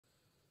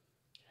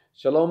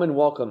Shalom and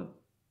welcome,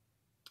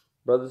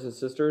 brothers and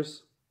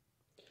sisters.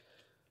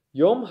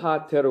 Yom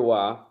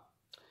Teruah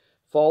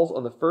falls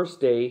on the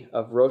first day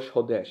of Rosh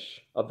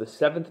Chodesh of the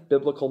 7th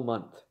biblical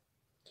month.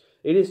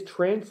 It is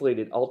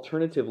translated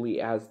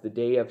alternatively as the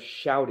day of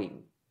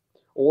shouting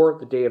or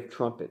the day of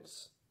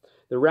trumpets.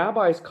 The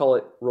rabbis call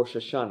it Rosh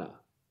Hashanah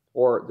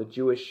or the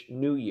Jewish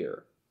New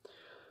Year,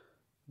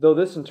 though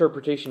this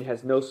interpretation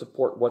has no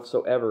support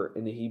whatsoever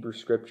in the Hebrew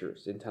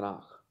scriptures in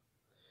Tanakh.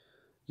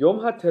 Yom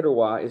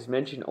Teruah is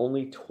mentioned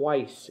only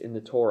twice in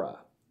the Torah.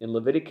 In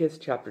Leviticus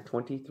chapter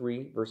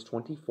 23, verse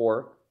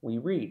 24, we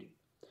read,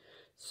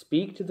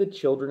 "Speak to the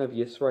children of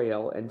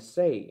Israel and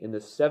say, in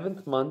the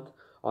 7th month,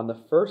 on the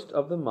 1st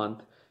of the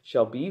month,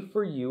 shall be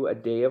for you a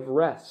day of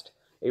rest,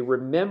 a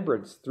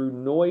remembrance through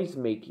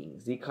noise-making,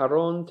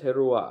 Zikaron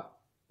Teruah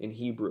in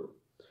Hebrew.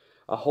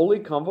 A holy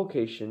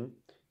convocation,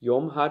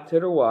 Yom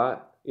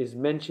Teruah, is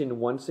mentioned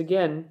once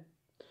again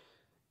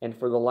and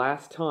for the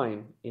last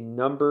time in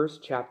Numbers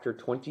chapter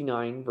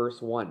 29,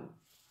 verse 1.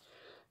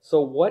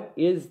 So what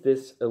is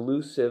this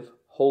elusive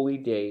holy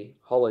day,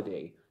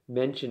 holiday,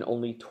 mentioned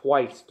only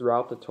twice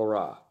throughout the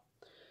Torah,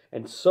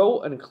 and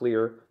so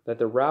unclear that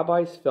the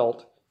rabbis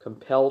felt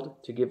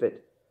compelled to give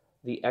it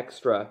the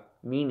extra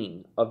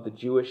meaning of the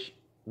Jewish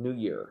New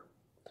Year?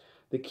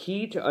 The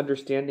key to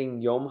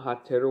understanding Yom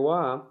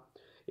Teruah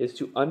is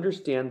to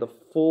understand the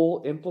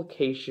full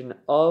implication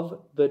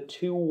of the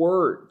two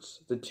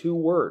words,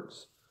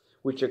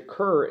 which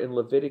occur in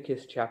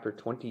Leviticus chapter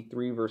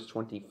 23, verse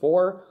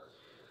 24,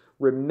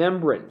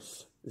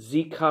 remembrance,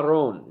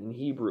 zikaron in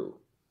Hebrew,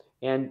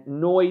 and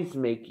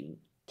noise-making,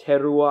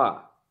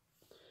 teruah.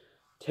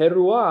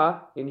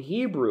 Teruah in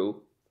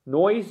Hebrew,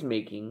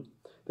 noise-making,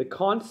 the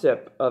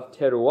concept of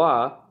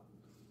teruah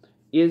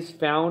is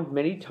found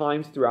many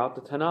times throughout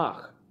the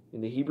Tanakh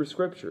in the Hebrew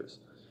scriptures,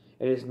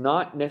 and is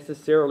not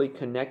necessarily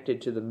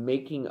connected to the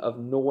making of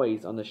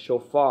noise on the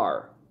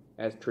shofar,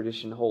 as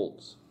tradition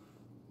holds.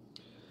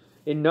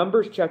 In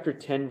Numbers chapter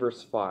 10,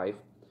 verse 5,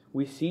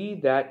 we see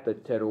that the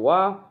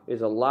teruah is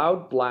a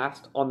loud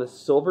blast on the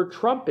silver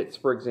trumpets,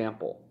 for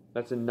example.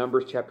 That's in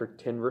Numbers chapter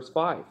 10, verse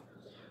 5,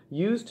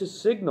 used to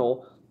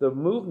signal the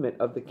movement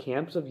of the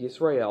camps of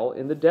Israel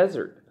in the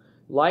desert.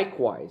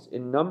 Likewise,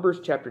 in Numbers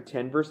chapter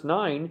 10, verse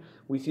 9,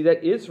 we see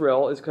that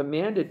Israel is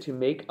commanded to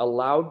make a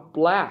loud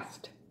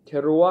blast,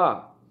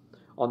 teruah,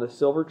 on the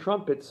silver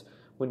trumpets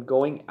when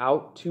going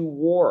out to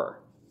war.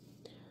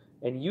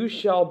 And you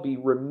shall be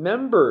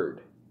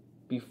remembered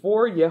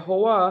before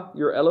Yehovah,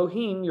 your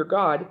Elohim, your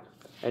God,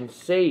 and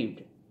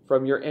saved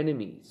from your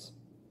enemies.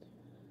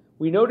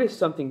 We notice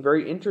something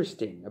very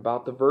interesting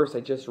about the verse I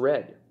just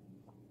read.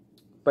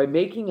 By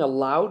making a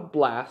loud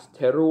blast,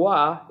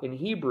 teruah in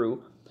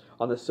Hebrew,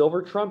 on the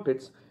silver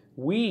trumpets,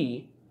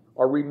 we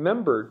are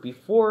remembered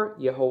before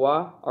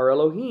Yehovah, our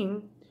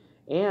Elohim,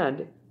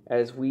 and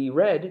as we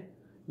read,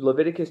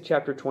 Leviticus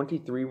chapter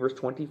 23, verse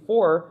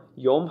 24,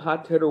 Yom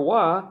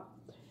Teruah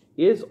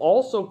is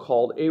also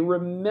called a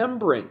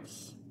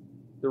remembrance,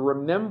 the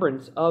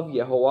remembrance of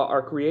Yehovah,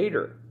 our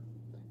Creator,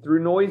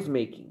 through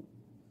noise-making,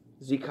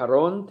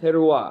 Zikaron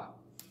Teruah.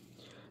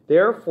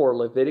 Therefore,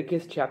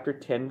 Leviticus chapter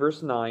 10,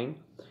 verse 9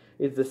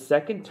 is the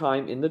second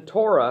time in the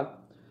Torah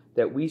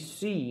that we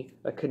see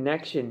a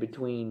connection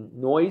between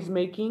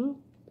noise-making,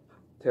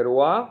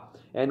 Teruah,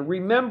 and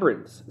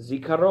remembrance,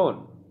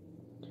 Zikaron.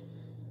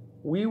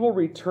 We will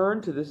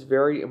return to this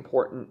very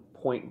important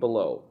point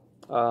below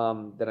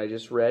that I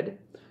just read,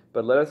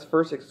 but let us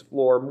first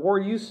explore more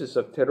uses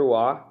of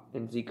teruah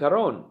and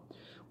zikaron.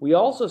 We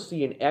also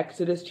see in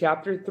Exodus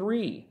chapter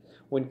 3,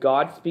 when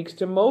God speaks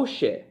to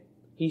Moshe,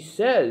 he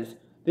says,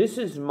 "This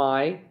is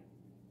my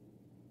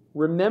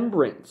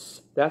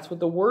remembrance." That's what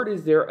the word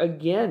is there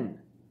again.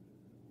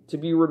 To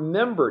be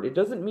remembered. It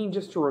doesn't mean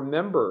just to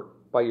remember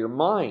by your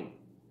mind,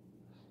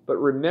 but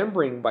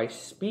remembering by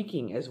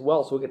speaking as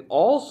well. So it can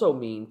also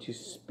mean to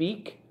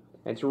speak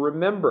and to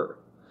remember.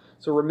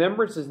 So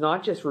remembrance is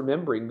not just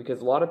remembering,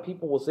 because a lot of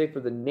people will say for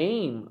the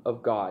name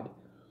of God,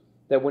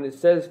 that when it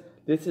says,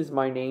 "This is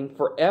my name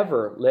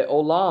forever,"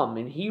 le'olam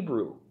in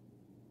Hebrew.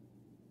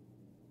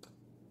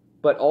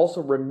 But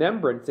also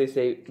remembrance, they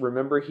say,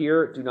 remember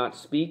here, do not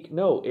speak.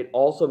 No, it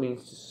also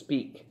means to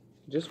speak.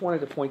 Just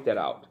wanted to point that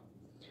out.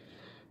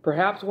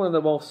 Perhaps one of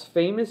the most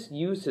famous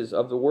uses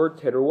of the word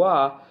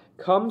teruah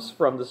comes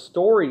from the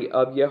story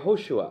of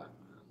Yehoshua,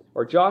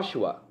 or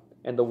Joshua,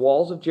 and the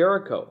walls of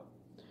Jericho.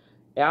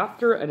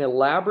 After an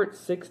elaborate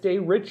 6-day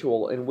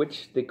ritual in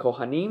which the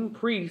Kohanim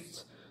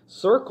priests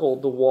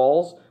circled the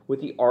walls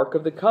with the Ark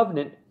of the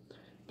Covenant,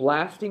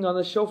 blasting on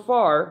the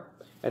shofar,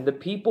 and the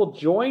people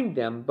joined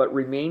them but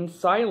remained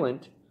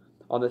silent,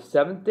 on the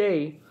 7th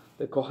day,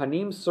 the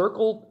Kohanim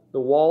circled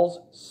the walls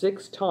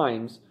 6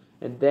 times,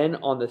 and then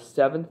on the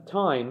 7th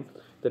time,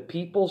 the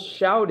people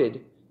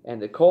shouted,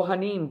 and the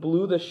Kohanim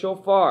blew the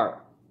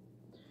shofar.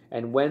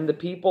 And when the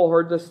people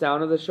heard the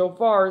sound of the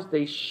shofars,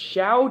 they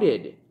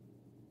shouted.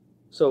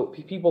 So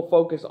people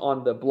focus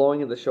on the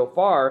blowing of the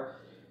shofar,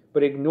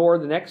 but ignore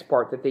the next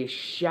part, that they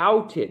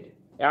shouted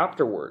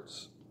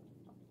afterwards.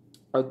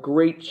 A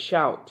great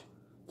shout.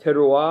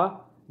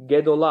 Teruah,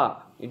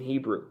 Gedolah in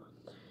Hebrew.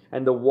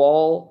 And the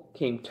wall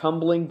came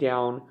tumbling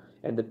down,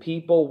 and the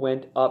people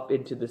went up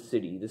into the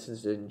city. This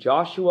is in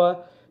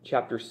Joshua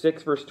chapter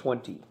 6, verse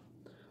 20.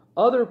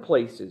 Other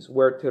places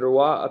where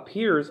Teruah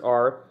appears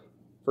are,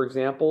 for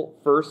example,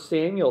 1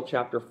 Samuel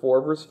chapter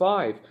 4, verse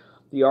 5.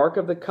 The Ark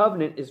of the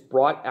Covenant is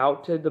brought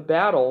out to the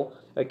battle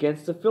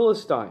against the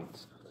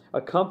Philistines,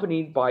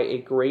 accompanied by a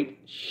great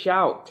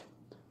shout,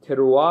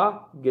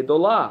 Teruah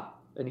Gedolah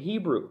in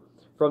Hebrew,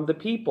 from the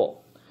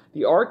people.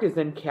 The ark is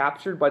then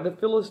captured by the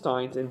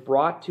Philistines and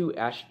brought to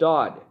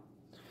Ashdod.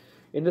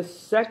 In the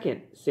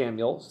 2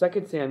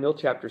 Samuel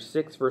chapter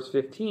 6, verse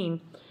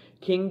 15,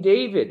 King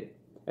David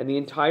and the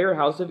entire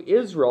house of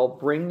Israel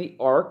bring the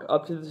ark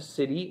up to the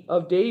city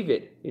of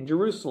David in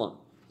Jerusalem,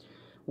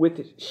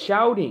 with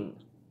shouting,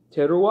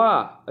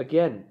 Teruah,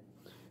 again,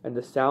 and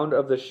the sound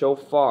of the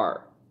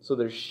shofar. So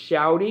there's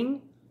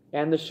shouting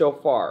and the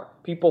shofar.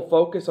 People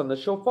focus on the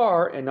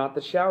shofar and not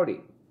the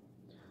shouting.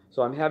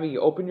 So I'm having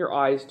you open your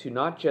eyes to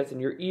not just, in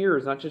your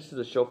ears, not just to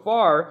the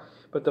shofar,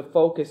 but the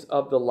focus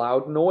of the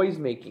loud noise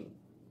making,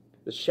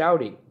 the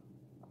shouting.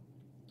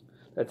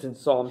 That's in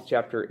Psalms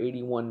chapter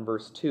 81,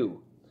 verse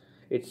 2.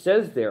 It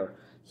says there,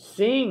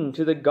 sing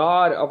to the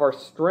God of our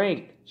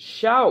strength,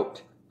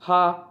 shout,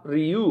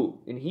 ha-riu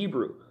in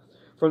Hebrew,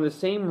 from the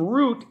same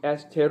root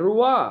as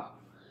teruah,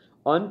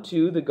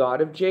 unto the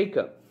God of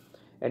Jacob.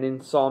 And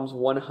in Psalms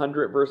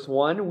 100, verse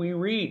 1, we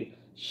read,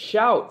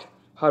 shout,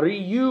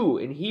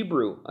 hariyu in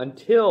Hebrew,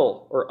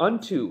 until or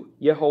unto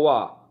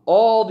Yehovah,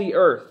 all the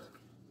earth.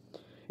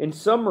 In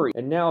summary,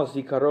 and now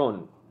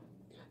zikaron.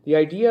 The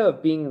idea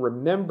of being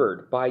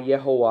remembered by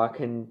Yehovah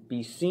can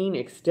be seen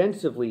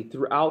extensively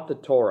throughout the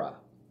Torah.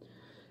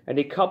 And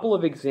a couple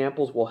of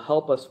examples will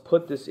help us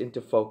put this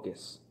into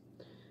focus.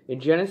 In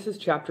Genesis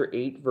chapter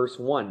 8, verse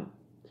 1,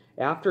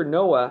 after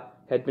Noah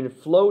had been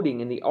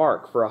floating in the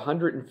ark for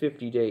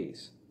 150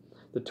 days,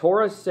 the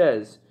Torah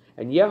says,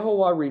 and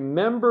Yehovah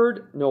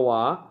remembered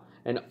Noah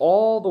and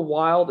all the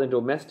wild and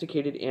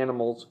domesticated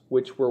animals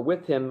which were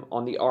with him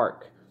on the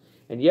ark.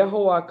 And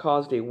Yehovah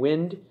caused a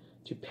wind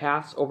to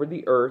pass over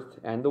the earth,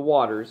 and the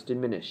waters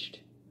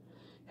diminished.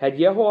 Had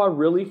Yehovah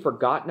really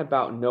forgotten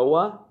about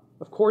Noah?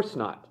 Of course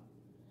not.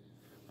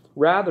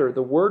 Rather,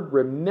 the word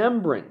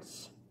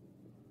remembrance,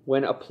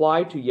 when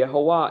applied to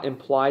Yehovah,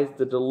 implies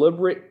the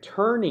deliberate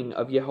turning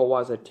of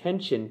Yehovah's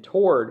attention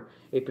toward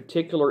a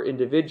particular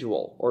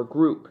individual or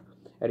group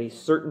at a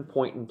certain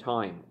point in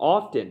time,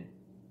 often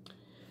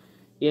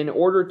in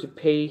order to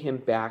pay him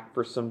back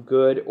for some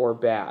good or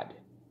bad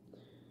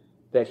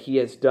that he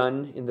has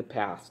done in the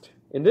past.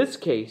 In this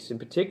case, in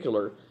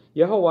particular,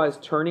 Yehovah is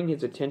turning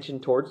his attention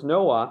towards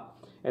Noah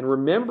and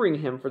remembering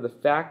him for the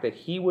fact that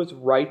he was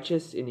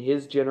righteous in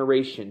his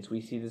generations.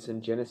 We see this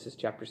in Genesis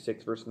chapter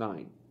 6, verse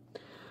 9.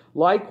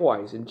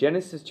 Likewise, in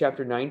Genesis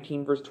chapter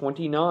 19, verse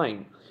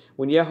 29,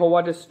 when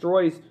Yehovah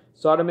destroys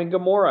Sodom and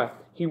Gomorrah,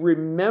 he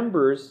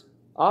remembers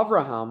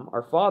Avraham,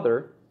 our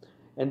father,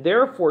 and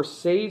therefore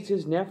saves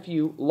his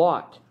nephew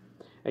Lot.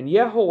 And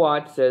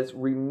Yehovah, it says,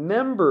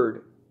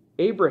 remembered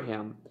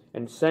Abraham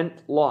and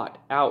sent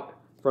Lot out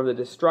from the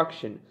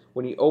destruction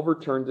when he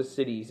overturned the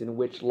cities in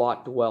which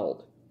Lot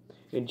dwelled.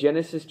 In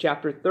Genesis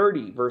chapter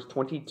 30, verse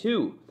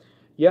 22,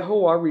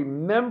 Yehovah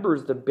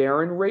remembers the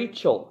barren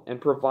Rachel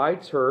and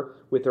provides her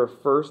with her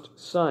first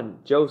son,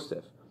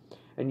 Joseph.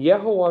 And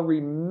Yehovah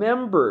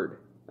remembered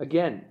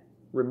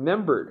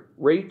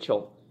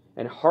Rachel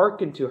and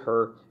hearkened to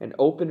her and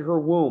opened her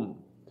womb.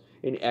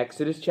 In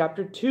Exodus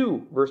chapter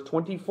 2, verse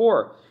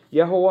 24,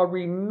 Yehovah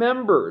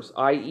remembers,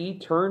 i.e.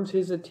 turns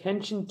his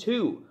attention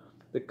to,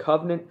 the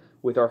covenant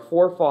with our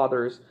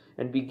forefathers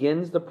and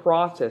begins the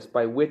process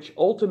by which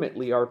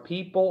ultimately our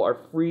people are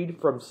freed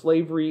from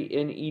slavery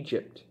in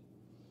Egypt.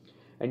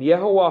 And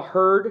Yehovah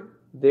heard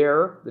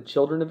there the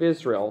children of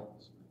Israel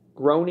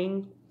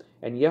groaning,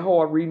 and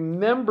Yehovah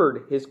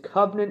remembered his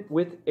covenant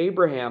with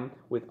Abraham,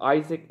 with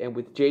Isaac, and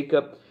with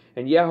Jacob,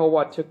 and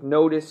Yehovah took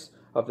notice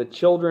of the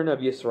children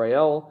of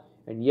Israel,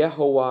 and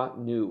Yehovah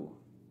knew.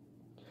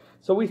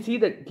 So we see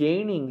that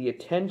gaining the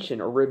attention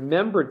or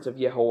remembrance of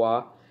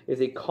Yehovah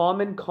is a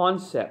common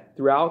concept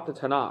throughout the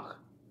Tanakh.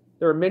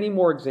 There are many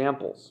more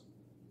examples.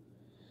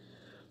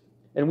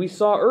 And we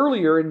saw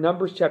earlier in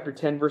Numbers chapter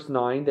 10, verse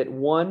 9, that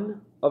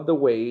one of the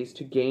ways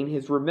to gain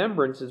his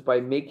remembrance is by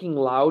making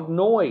loud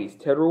noise,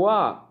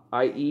 teruah,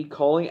 i.e.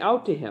 calling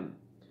out to him,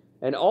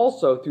 and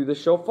also through the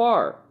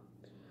shofar.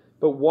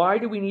 But why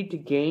do we need to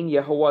gain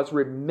Yehovah's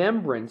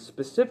remembrance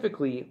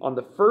specifically on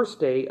the first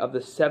day of the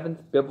 7th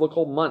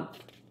biblical month?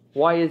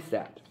 Why is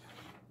that?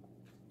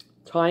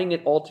 Tying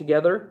it all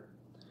together,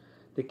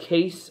 the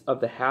case of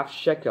the half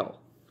shekel.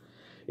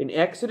 In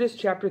Exodus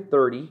chapter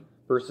 30,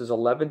 verses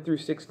 11 through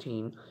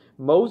 16,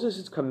 Moses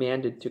is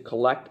commanded to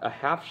collect a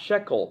half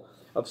shekel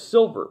of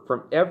silver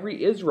from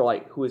every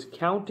Israelite who is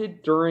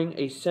counted during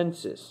a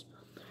census.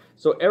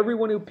 So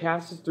everyone who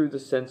passes through the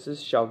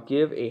census shall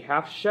give a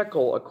half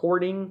shekel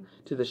according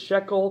to the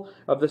shekel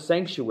of the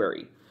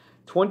sanctuary.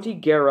 20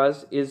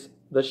 gerahs is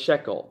the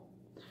shekel.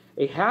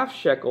 A half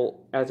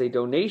shekel as a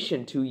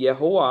donation to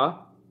Yehovah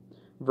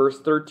verse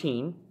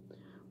 13,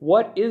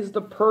 what is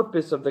the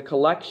purpose of the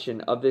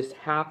collection of this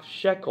half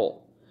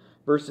shekel?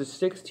 Verses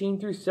 16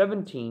 through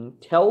 17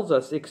 tells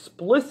us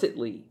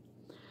explicitly,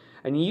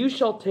 and you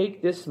shall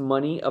take this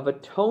money of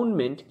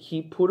atonement,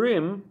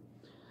 Kippurim,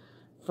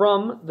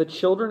 from the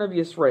children of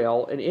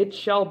Israel, and it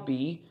shall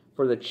be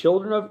for the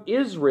children of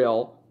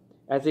Israel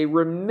as a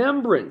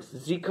remembrance,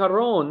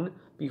 zikaron,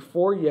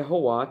 before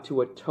Yehovah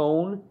to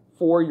atone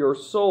for your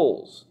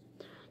souls.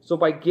 So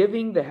by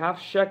giving the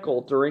half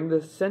shekel during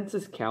the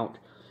census count,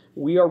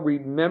 we are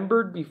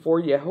remembered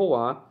before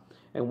Yehovah,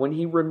 and when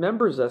he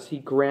remembers us, he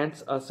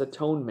grants us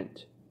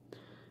atonement.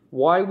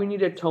 Why we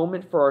need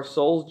atonement for our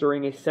souls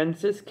during a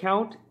census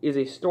count is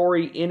a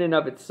story in and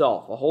of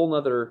itself, a whole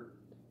nother,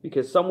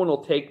 because someone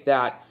will take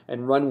that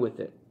and run with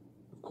it,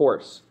 of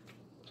course,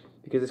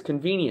 because it's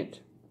convenient.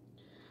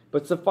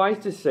 But suffice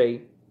to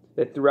say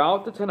that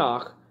throughout the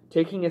Tanakh,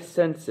 taking a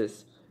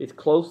census is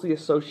closely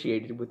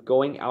associated with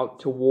going out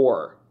to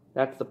war.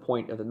 That's the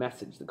point of the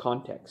message, the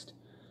context.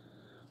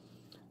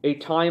 A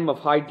time of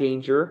high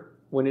danger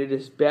when it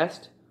is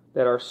best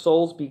that our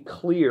souls be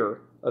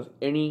clear of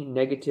any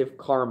negative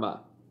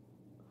karma.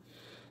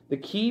 The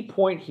key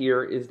point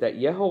here is that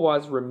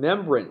Yehovah's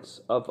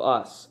remembrance of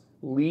us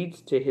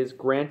leads to his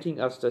granting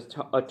us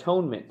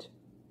atonement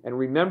and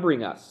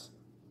remembering us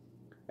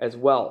as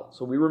well.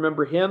 So we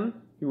remember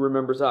him, he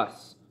remembers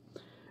us.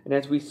 And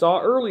as we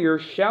saw earlier,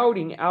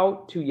 shouting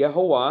out to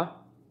Yehovah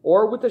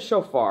or with the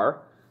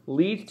shofar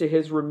leads to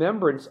his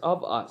remembrance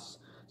of us.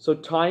 So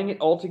tying it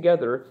all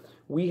together,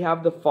 we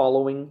have the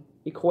following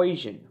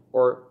equation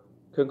or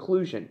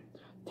conclusion.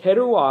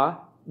 Teruah,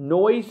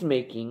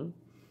 noise-making;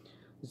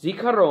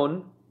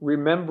 zikaron,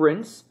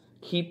 remembrance;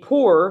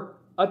 Kippur,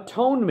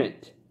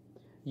 atonement.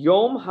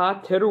 Yom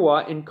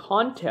HaTeruah, in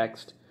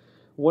context,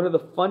 one of the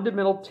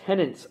fundamental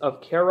tenets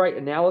of Karaite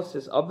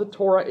analysis of the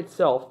Torah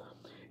itself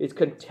is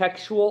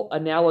contextual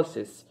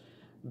analysis,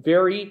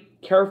 very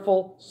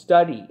careful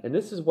study. And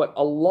this is what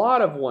a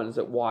lot of ones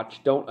that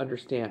watch don't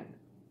understand.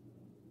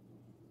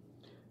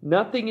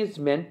 Nothing is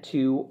meant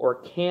to or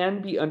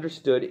can be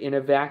understood in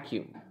a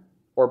vacuum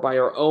or by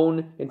our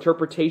own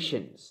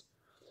interpretations,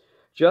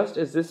 just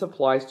as this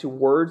applies to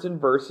words and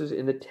verses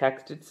in the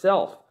text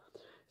itself.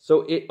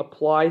 So it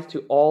applies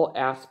to all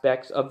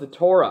aspects of the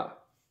Torah.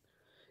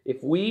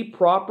 If we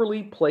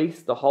properly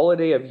place the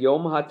holiday of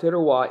Yom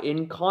HaTeruah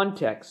in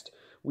context,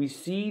 we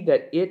see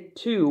that it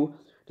too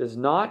does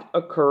not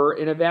occur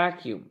in a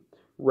vacuum.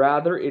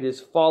 Rather, it is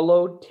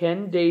followed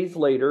 10 days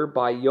later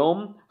by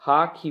Yom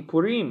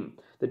HaKippurim,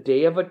 the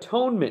Day of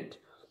Atonement.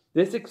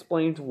 This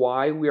explains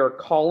why we are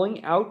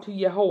calling out to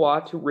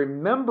Yehovah to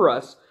remember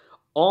us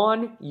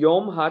on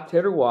Yom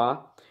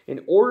HaTeruah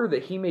in order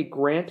that he may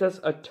grant us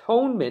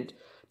atonement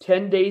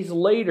 10 days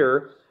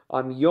later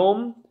on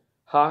Yom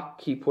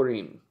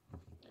HaKippurim.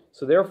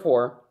 So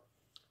therefore,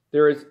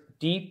 there is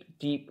deep,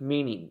 deep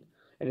meaning.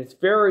 And it's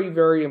very,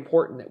 very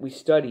important that we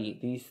study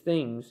these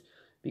things,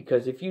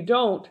 because if you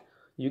don't,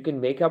 you can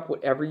make up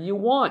whatever you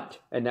want.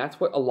 And that's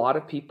what a lot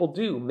of people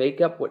do,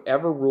 make up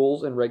whatever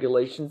rules and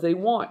regulations they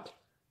want.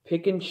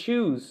 Pick and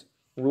choose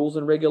rules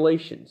and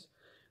regulations.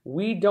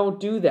 We don't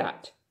do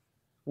that.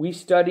 We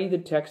study the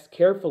text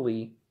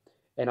carefully,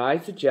 and I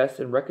suggest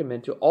and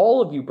recommend to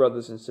all of you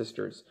brothers and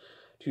sisters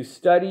to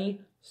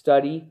study,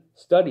 study,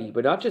 study,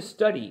 but not just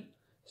study.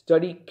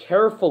 Study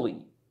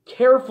carefully,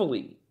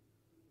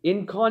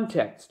 in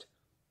context,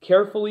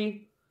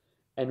 carefully,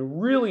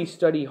 and really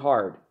study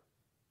hard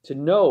to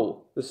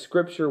know the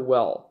Scripture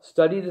well.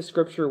 Study the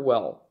Scripture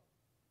well.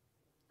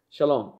 Shalom.